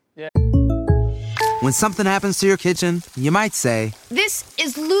Bridge, When something happens to your kitchen, you might say, This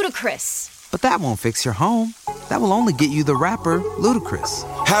is ludicrous. but that won't fix your home. That will only get you the rapper, Ludacris.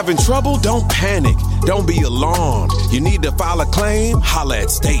 Having trouble? Don't panic. Don't be alarmed. You need to file a claim? Holla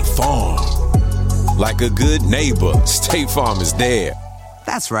at State Farm. Like a good neighbor, State Farm is there.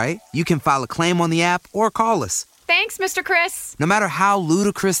 That's right. You can file a claim on the app or call us. Thanks, Mr. Chris. No matter how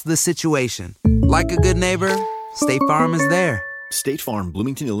ludicrous the situation. Like a good neighbor, State Farm is there. State Farm,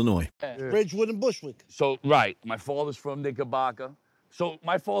 Bloomington, Illinois. Bridgewood and Bushwick. so right, my father's from Knickerbocker. So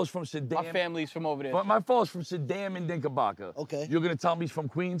my father's from Saddam. My family's from over there. But my father's from Saddam and Knickerbocker. Okay. You're gonna tell me he's from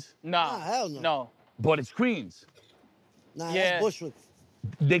Queens? Nah, hell no. No. But it's Queens. Nah, Yeah. that's Bushwick.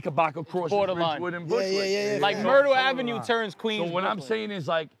 Knickerbocker crosses Borderline. Bridgewood and Yeah, Bushwick. yeah, yeah. Like yeah. Myrtle Avenue turns Queens. So what I'm Brooklyn. saying is,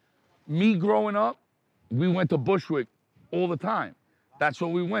 like, me growing up, we went to Bushwick all the time. That's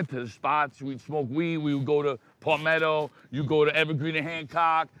where we went to the spots. We'd smoke weed. We would go to Palmetto. You go to Evergreen and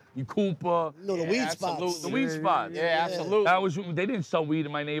Hancock. You Cooper. No, the weed spots. absolutely. The weed spots. Yeah, absolutely. That was. They didn't sell weed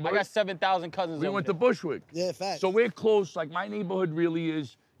in my I neighborhood. got 7,000 cousins We over went there. to Bushwick. Yeah, facts. So we're close. Like my neighborhood really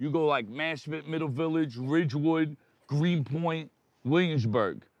is. You go like Maspeth, Middle Village, Ridgewood, Greenpoint,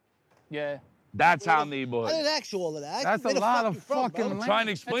 Williamsburg. Yeah. That's our I neighborhood. didn't ask you all of that. I asked That's you where a the lot fuck of you from, fucking bro. I'm trying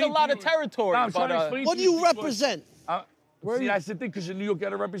to explain. That's a lot to of you. territory. No, I'm trying but, to explain. What to do you because- represent? See, that's the thing, because in New York, you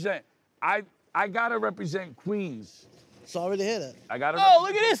gotta represent. I gotta represent Queens. Sorry to hear that. I gotta. Oh,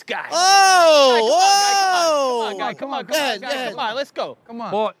 look at this guy. Oh, Come on, come on, Go ahead, guys, go ahead. come on, let's go. Come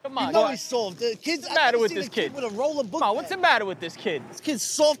on. But, Come on. You know he's soft. The kids, What's the matter I've never with seen this a kid kid? with a roller book Come on, what's the bag. matter with this kid? This kid's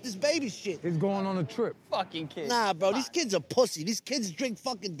soft as baby shit. He's going on a trip. Fucking kid. Nah, bro, these kids are pussy. These kids drink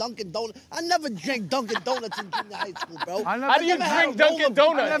fucking Dunkin' Donuts. I never drank Dunkin' Donuts in junior high school, bro. How do you never had drink a Dunkin' roller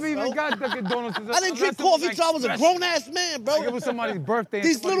Donuts? I never bro. even got Dunkin' Donuts. I didn't drink coffee till I was a grown-ass man, bro. Like it was somebody's birthday. and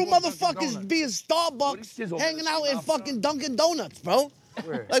These somebody little bought Dunkin' motherfuckers Donuts. be in these Starbucks kids over hanging there out in stop, fucking Dunkin' Donuts, bro.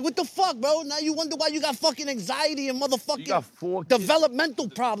 Where? Like, what the fuck, bro? Now you wonder why you got fucking anxiety and You got motherfucking 4 kids. developmental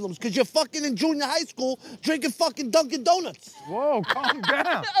problems because you're fucking in junior high school drinking fucking Dunkin' Donuts. Whoa, calm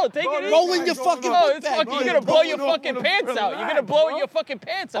down. Oh, take it easy. Rolling your fucking Oh, book it's bag. fucking, bro. you're gonna blow your Going off fucking with a pants out. You're gonna relax, blow bro. your fucking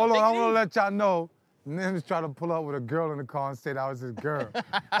pants out. Hold on, Take I it want to easy. let y'all know. Nims tried to pull up with a girl in the car and said I was his girl.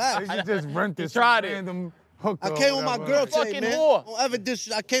 They should just rent this tried it. random hooker. I came with my girl today, Fucking man. whore. Don't ever dish.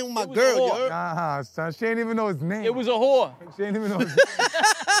 I came with my It was a girl, whore. you heard? Nah, son. She ain't even know his name. It was a whore. She ain't even know his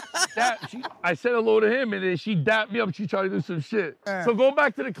name. I said hello to him, and then she dapped me up. She tried to do some shit. Yeah. So go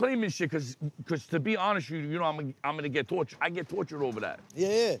back to the claiming shit, because to be honest with you, you know I'm gonna get tortured. I get tortured over that.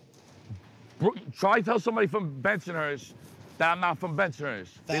 Yeah. Try to tell somebody from Bensonhurst that I'm not from Bensonhurst.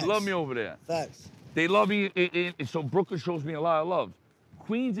 They Facts. love me over there. Facts. They love me, so Brooklyn shows me a lot of love.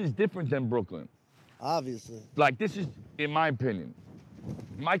 Queens is different than Brooklyn. Obviously. Like, this is, in my opinion,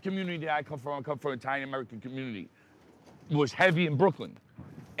 my community that I come from a Italian American community, was heavy in Brooklyn.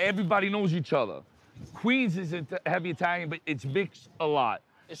 everybody knows each other. Queens is heavy Italian, but it's mixed a lot.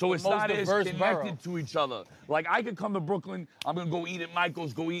 So the it's most not as diverse connected borough. to each other. Like, I could come to Brooklyn, I'm gonna go eat at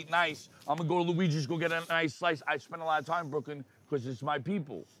Michael's, go eat nice. I'm gonna go to Luigi's, go get a nice slice. I spend a lot of time in Brooklyn because it's my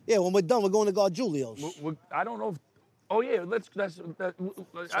people. Yeah, when we're done, we're going to Gargiulo's. I don't know if, oh yeah, that's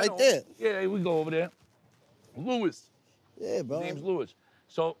right there. Yeah, we go over there. Lewis. Yeah, bro. His name's Lewis.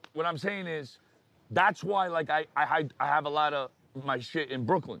 So what I'm saying is, that's why like I have a lot of my shit in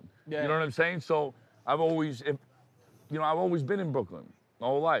Brooklyn. Yeah. You know what I'm saying? So I've always been in Brooklyn my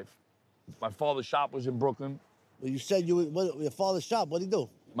whole life. My father's shop was in Brooklyn. Well, you said your father's shop. What'd he do?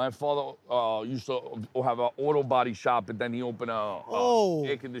 My father used to have an auto body shop, and then he opened a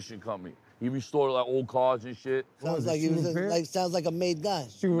air conditioning company. He restored like old cars and shit. Sounds like he was sounds like a made guy.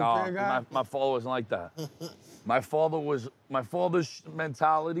 No, my father wasn't like that. my father's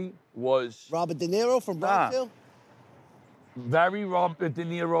mentality was Robert De Niro from Bronxdale? Very Robert De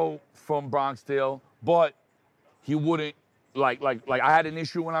Niro from Bronxdale, but he wouldn't like I had an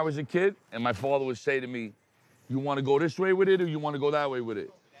issue when I was a kid, and my father would say to me, "You want to go this way with it, or you want to go that way with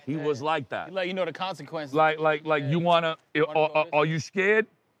it?" He was like that. He let you know the consequences. Like you wanna are you scared?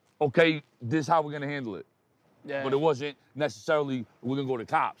 Okay, this is how we're gonna handle it. Yeah. But it wasn't necessarily we're gonna go to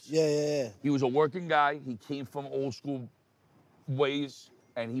cops. Yeah. He was a working guy. He came from old school ways,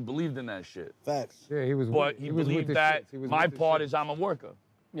 and he believed in that shit. Facts. Yeah, he was. But he believed that my part is I'm a worker.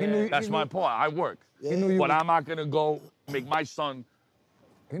 That's my part. I work. But I'm not gonna go make my son.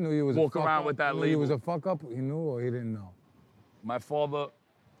 He knew you was walk a fuck around up. with that He knew label. he was a fuck up. He knew or he didn't know. My father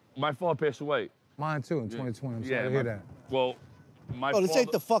passed away. Mine too in 2020. I'm sorry to hear that. Well, my this father.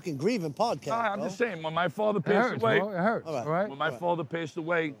 ain't the fucking grieving podcast. Nah, I'm bro. just saying, when my father passed hurts, away, bro. It hurts, All right. right? when my father passed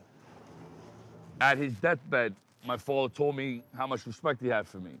away, at his deathbed, my father told me how much respect he had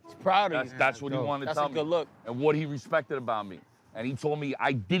for me. He's proud of you. That's what he wanted to That's tell a me. good look. And what he respected about me. And he told me,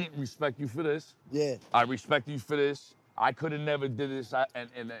 I didn't respect you for this. Yeah. I respect you for this. I could have never did this.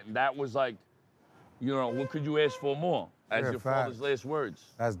 And that was like, you know, what could you ask for more? As Yeah, your facts. father's last words.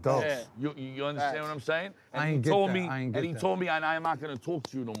 That's dope. Yeah. You understand Facts. what I'm saying? And I he ain't get told that. me, I ain't and get he that. told me, I'm not gonna talk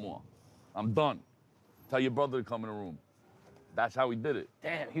to you no more. I'm done. Tell your brother to come in the room. That's how he did it.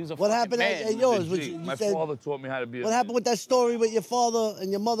 Damn, he was a What fucking happened man. at yours? The Which G. you My said, father taught me how to be a what happened with that story with your father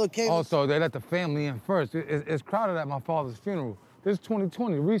and your mother came? Also, they let the family in first. It's crowded at my father's funeral. This is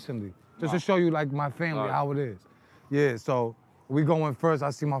 2020 recently, just to show you like my family, how it is. Yeah, so we go in first. I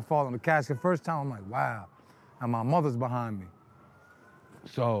see my father in the casket. First time, I'm like, wow. And my mother's behind me.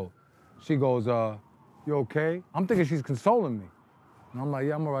 So she goes, you okay? I'm thinking she's consoling me. And I'm like,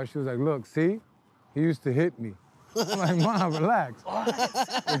 yeah, I'm all right. She was like, look, see? He used to hit me. I'm like, Mom, relax. I'm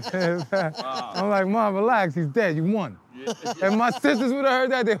like, Mom, relax. He's dead. You won. And my sisters would have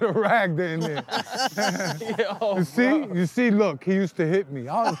heard that, they would have ragged her in there. You see, look, he used to hit me.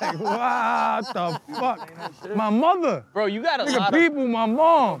 I was like, what the fuck? My mother. Bro, you got a Nigga, lot people, my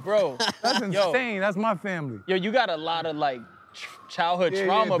mom. Bro. That's insane. That's my family. Yo, you got a lot of like childhood Yeah,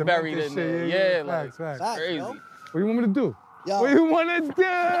 trauma yeah, buried dementia in there. shit, Yeah, like facts. crazy. Yo. What do you want me to do? Yo. What do you want to do? What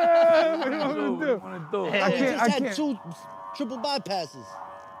do you want me to do? I I can't. had 2 triple bypasses.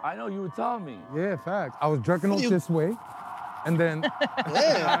 I know, you were telling me. Yeah, facts. I was jerking off this way, and then What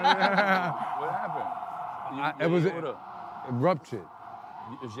happened? it was aorta. it ruptured.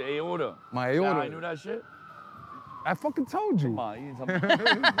 It's your aorta. My See how aorta. I knew that shit? I fucking told you. Come on, you didn't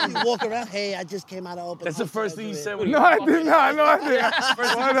tell me. You walk around, hey, I just came out of open That's the heart first thing you surgery. said when you No, I did not. No, I didn't.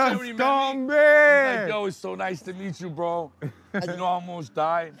 First thing What you a said when you met scumbag. me, he's like, yo, it's so nice to meet you, bro. You know, I almost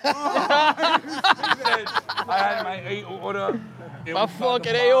died. He said, I had my aorta. It My was about to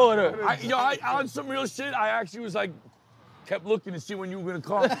fucking pop. aorta. I on some real shit, I actually was like, kept looking to see when you were gonna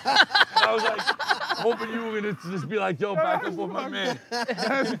come. And I was like, hoping you were gonna just be like, yo, back up with my man.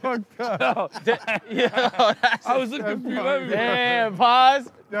 That's fucked up. I was looking for you everywhere. Damn, pause.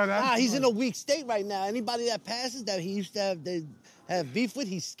 He's in a weak state right now. Anybody that passes that he used to have beef with,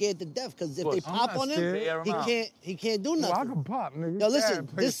 he's scared to death. Because if they I'm pop not on scared. him, he can't do Well, I nothing. can pop, nigga. Yo, listen,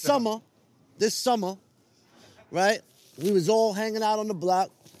 this summer, right? We was all hanging out on the block.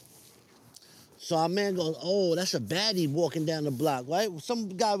 So our man goes, oh, that's a baddie walking down the block, right? Some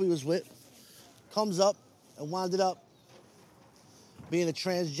guy we was with comes up and winded up being a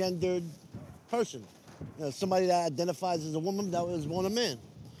transgendered person. You know, somebody that identifies as a woman that was born a man.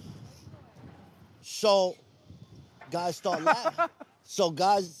 So guys start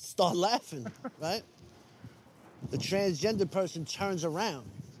laughing. Right? The transgender person turns around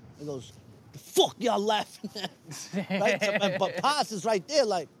and goes, the fuck y'all laughing at? Right? So, but Paz is right there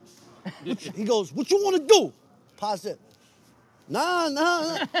like, he goes, what you want to do? Paz said, Nah.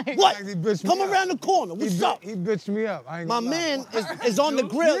 What? He bitched me Come up. around the corner. What's up? He bitched me up. I ain't My gonna lie. man is on the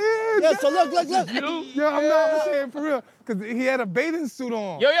grill. Yeah, So look. Yeah, I'm not saying for real. Because he had a bathing suit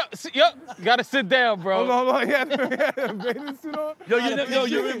on. Yo, you gotta sit down, bro. Hold on. He had a bathing suit on. Yo,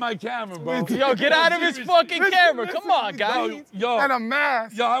 you're in my camera, bro. Yo, get out of his fucking camera. Come on, guys. Yo. And a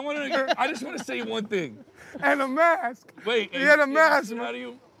mask. Yo, I just want to say one thing. And a mask. Wait. He had a mask. Out of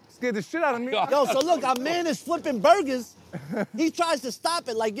you? Scared the shit out of me. Yo, so look, our man is flipping burgers. He tries to stop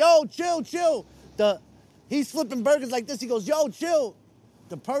it, like, yo, chill. He's flipping burgers like this. He goes, yo, chill.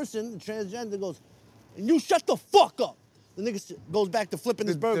 The person, the transgender, goes, and you shut the fuck up. The nigga goes back to flipping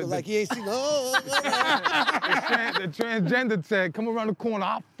his burger like he ain't seen. The transgender said, come around the corner,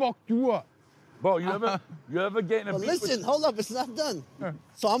 I'll fuck you up. Bro, you ever get in a But beef listen, with... hold up, it's not done.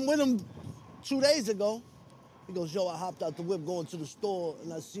 So I'm with him 2 days ago. He goes, yo, I hopped out the whip going to the store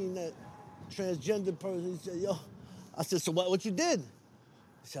and I seen that transgender person. He said, yo. I said, so what you did? He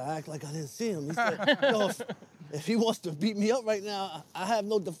said, I act like I didn't see him. He said, yo, if he wants to beat me up right now, I have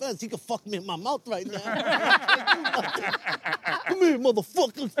no defense. He could fuck me in my mouth right now. Come here,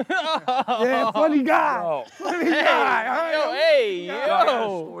 motherfuckers. Yeah, funny guy. Funny guy.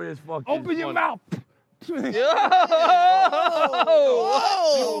 Yo. Open your mouth. We don't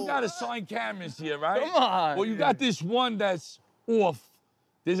got assigned cameras here, right? Come on. Well, you got this one that's off.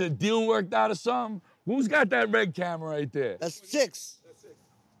 There's a deal worked out or something. Who's got that red camera right there? That's 6.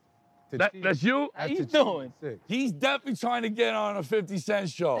 That's you? How you doing? He's definitely trying to get on a 50 Cent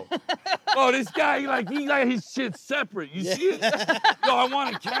show. Oh, this guy, he like his shit separate. You see it? Yo, I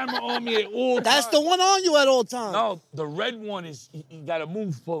want a camera on me at all times. That's the one on you at all times. No, the red one is, you gotta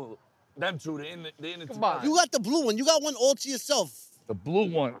move for them two. They're in the Come on. You got the blue one. You got one all to yourself. The blue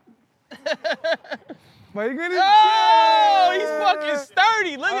one. But you gonna he's fucking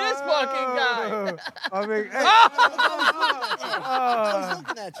sturdy. Look at this fucking guy. I mean, hey. He's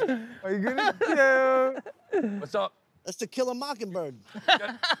looking at you. Are you gonna What's up? That's to kill a mockingbird. You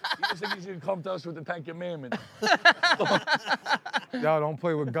just think you should come to us with the 10 Commandments. Y'all don't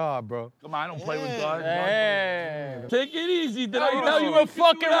play with God, bro. Come on, I don't play with God. Hey. Take it easy. Did I You tell know you were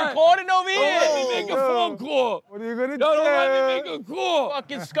fucking recording over here. Don't let me make a phone call. What are you gonna do? Don't let me make a call.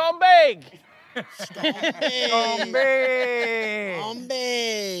 Fucking scumbag.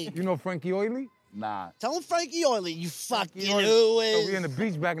 Scumbag. You know Frankie Oily? Nah. Tell him Frankie Oily, you fucking So who we in the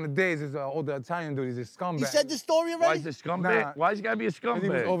beach back in the days. This older Italian dude. He's a scumbag. You said the story Why already? is it scumbag? Nah. Why's he gotta be a He was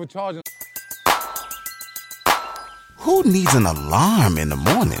scumbag? overcharging. Who needs an alarm in the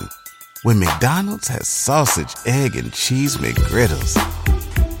morning when McDonald's has sausage, egg, and cheese McGriddles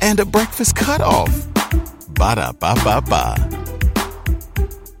and a breakfast cutoff? Ba-da-ba-ba-ba.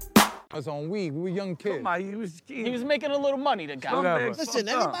 Us on weed. We were young kids. Come on, he was making a little money, the guy. Whatever. Listen,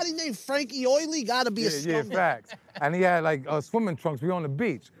 anybody named Frankie Oily gotta be a Yeah, scumbag. facts. And he had like swimming trunks. We on the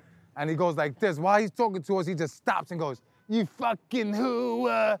beach. And he goes like this. While he's talking to us, he just stops and goes, you fucking who?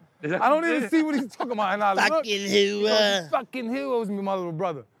 I don't even see what he's talking about. And I look. Fucking who? He goes, fucking who? It was me, my little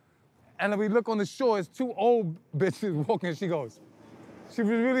brother. And then we look on the shore, it's 2 old bitches walking. She goes, she was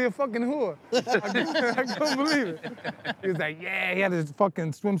really a fucking whore. I couldn't believe it. He was like, yeah, he had his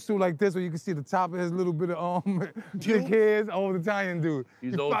fucking swimsuit like this where you can see the top of his little bit of big hairs. Old Italian dude.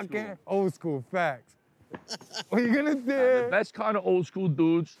 He's You old fucking school. old school, facts. What you gonna do? The best kind of old school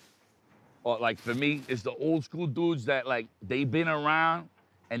dudes, or like for me, is the old school dudes that like they've been around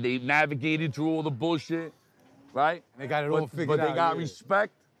and they've navigated through all the bullshit, right? They got it all figured But they out, got yeah.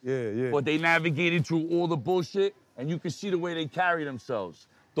 respect. Yeah. But they navigated through all the bullshit, and you can see the way they carry themselves.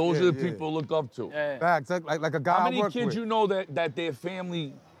 Those Yeah, are the yeah. people to look up to. Facts, like a guy How I many work kids with. you know that their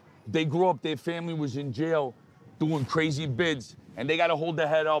family, they grew up, their family was in jail doing crazy bids, and they got to hold their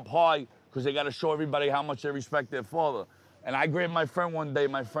head up high because they got to show everybody how much they respect their father. And I grabbed my friend one day,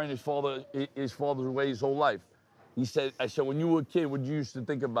 his father was away his whole life. I said, when you were a kid, what did you used to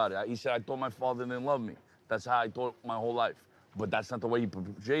think about it? He said, I thought my father didn't love me. That's how I thought my whole life. But that's not the way he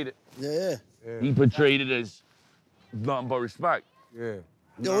portrayed it. Yeah. He portrayed it as nothing but respect. Yeah.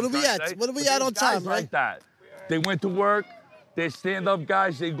 Yo, what are we at? What are we at on Guys time, right? like that. They went to work. They're stand-up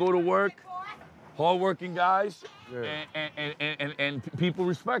guys. They go to work. Hard-working guys. And people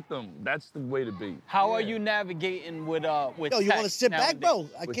respect them. That's the way to be. How are you navigating with Yo, you want to tech sit back, nowadays? bro?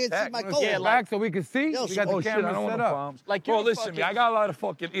 I With can't see tech? my Yeah, coat. like- Back so we can see. Yo, We got the Oh, shit, I camera don't want set no up. problems. Like, Bro, you're listen to me. fucking- I got a lot of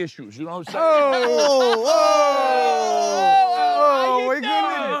fucking issues. You know what I'm saying? Oh, we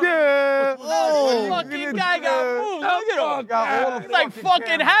gonna do? Oh, fucking guy got moved. Look at him. Got all the He's like fucking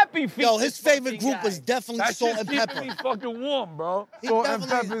cameras. Happy Feet. Yo, his this favorite fucking group guy. was definitely That Salt shit's and keeping Pepper. me fucking warm, bro. He Salt and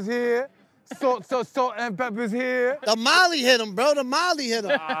definitely- Pepper's here. Salt and Pepper's here. The Molly hit him, bro. The Molly hit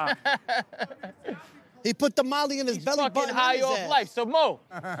him. He put the Molly in his He's belly fucking button. high in his off ass. life. So Mo,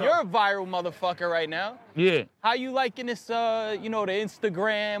 you're a viral motherfucker right now. Yeah. How you liking this? You know, the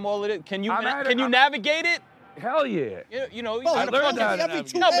Instagram, all of it. Can you I'm- navigate it? Hell yeah. You know, Bro, I learned how to every navigate.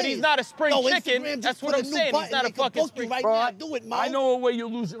 2 No, but days. he's not a spring Yo, chicken. Instagram just That's what put a I'm new saying. He's button. not a They can fucking book you spring. right Bro, now. Do it, Mo. I know a way you're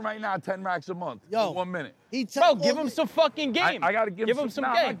losing right now, 10 racks a month. Yo. In 1 minute. Bro, give him some fucking game. I gotta give him some nah,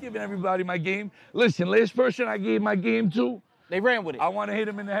 I'm game. not giving everybody my game. Listen, last person I gave my game to, They ran with it. I want to hit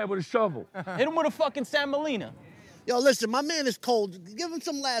him in the head with a shovel. Hit him with a fucking San Melina. Yo, listen, my man is cold. Give him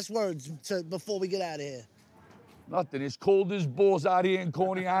some last words before we get out of here. Nothing. It's cold as balls out here in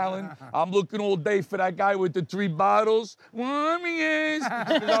Coney Island. I'm looking all day for that guy with the 3 bottles. One is.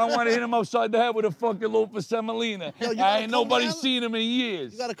 I want to hit him upside the head with a fucking loaf of semolina. Yo, you got a Ain't nobody Coney Island? seen him in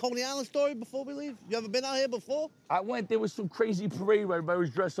years. You got a Coney Island story before we leave? You ever been out here before? I went, there was some crazy parade where everybody was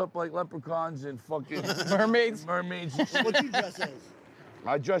dressed up like leprechauns and fucking Mermaids. mermaids and shit. What you dress as?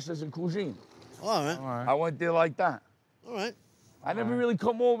 I dressed as a cuisine. All right. I went there like that. All right. I never really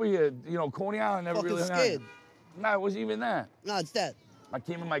come over here. You know, Coney Island never Fucking really hung out. scared. Nah, it wasn't even that. No, it's that. I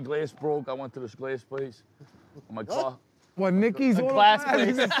came in, my glass broke. I went to this glass place. My car. What, Nikki's? A all glass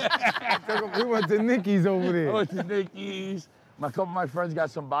around? We went to Nikki's over I there. went to Nikki's. A couple of my friends got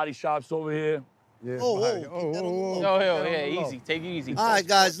some body shops over here. Yeah. Yeah, easy. Take it easy. All right,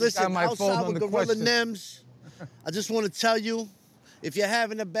 guys, listen. might fall Outside with under Gorilla question. Nims, I just want to tell you, if you're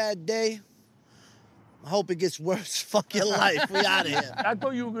having a bad day, I hope it gets worse. Fuck your life. We out of here. I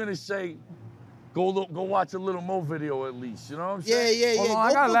thought you were gonna say, go watch a Little Mo video at least. You know what I'm Yeah, saying? yeah, yeah. Hold on, I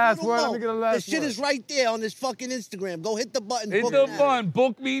Go got book last Little word. Mo. Let me get a last The shit word. is right there on this fucking Instagram. Go hit the button. It's book the it now. fun.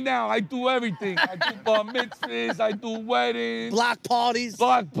 Book me now. I do everything. I do bar mitzvahs. I do weddings. Block parties.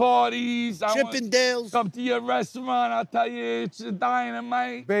 Block parties. I want- Chippendales. Come to your restaurant. I'll tell you it's a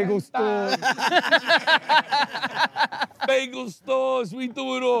dynamite. Bagel store. Bagel stores. We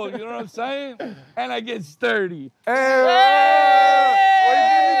do it all. You know what I'm saying? And I get sturdy. Hey!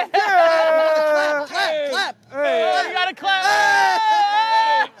 Clap, clap. Oh, you gotta clap.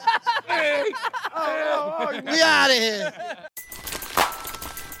 We out of here.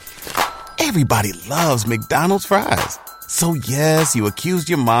 Everybody loves McDonald's fries. So yes, you accused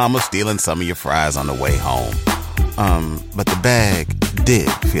your mom of stealing some of your fries on the way home. But the bag did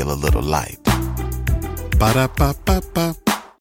feel a little light. Ba-da-ba-ba-ba.